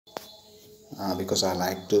because I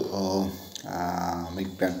like to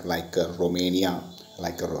migrant like Romania,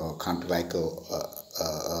 like a country like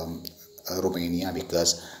Romania,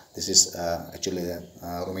 because this is actually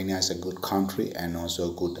Romania is a good country and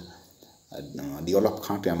also good developed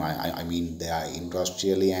country. I mean they are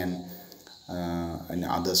industrially and in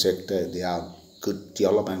other sector they are good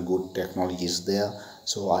development, good technologies there.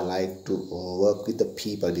 So I like to work with the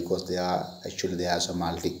people because they are some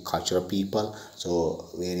multicultural people, so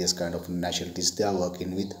various kind of nationalities they are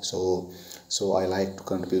working with. So I like to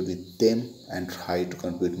contribute with them and try to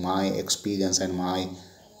contribute my experience and my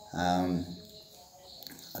um,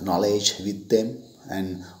 knowledge with them,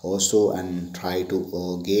 and also and try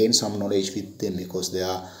to gain some knowledge with them because they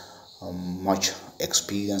are much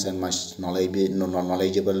experience and much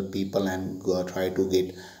knowledgeable people, and try to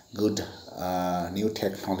get good new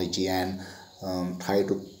technology and try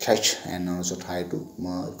to catch and also try to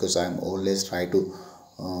because I'm always try to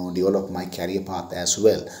develop my career path as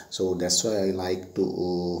well. So that's why I like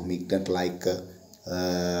to migrate like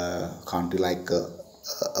country like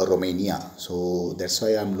Romania. So that's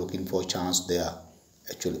why I'm looking for chance there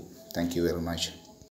actually. Thank you very much.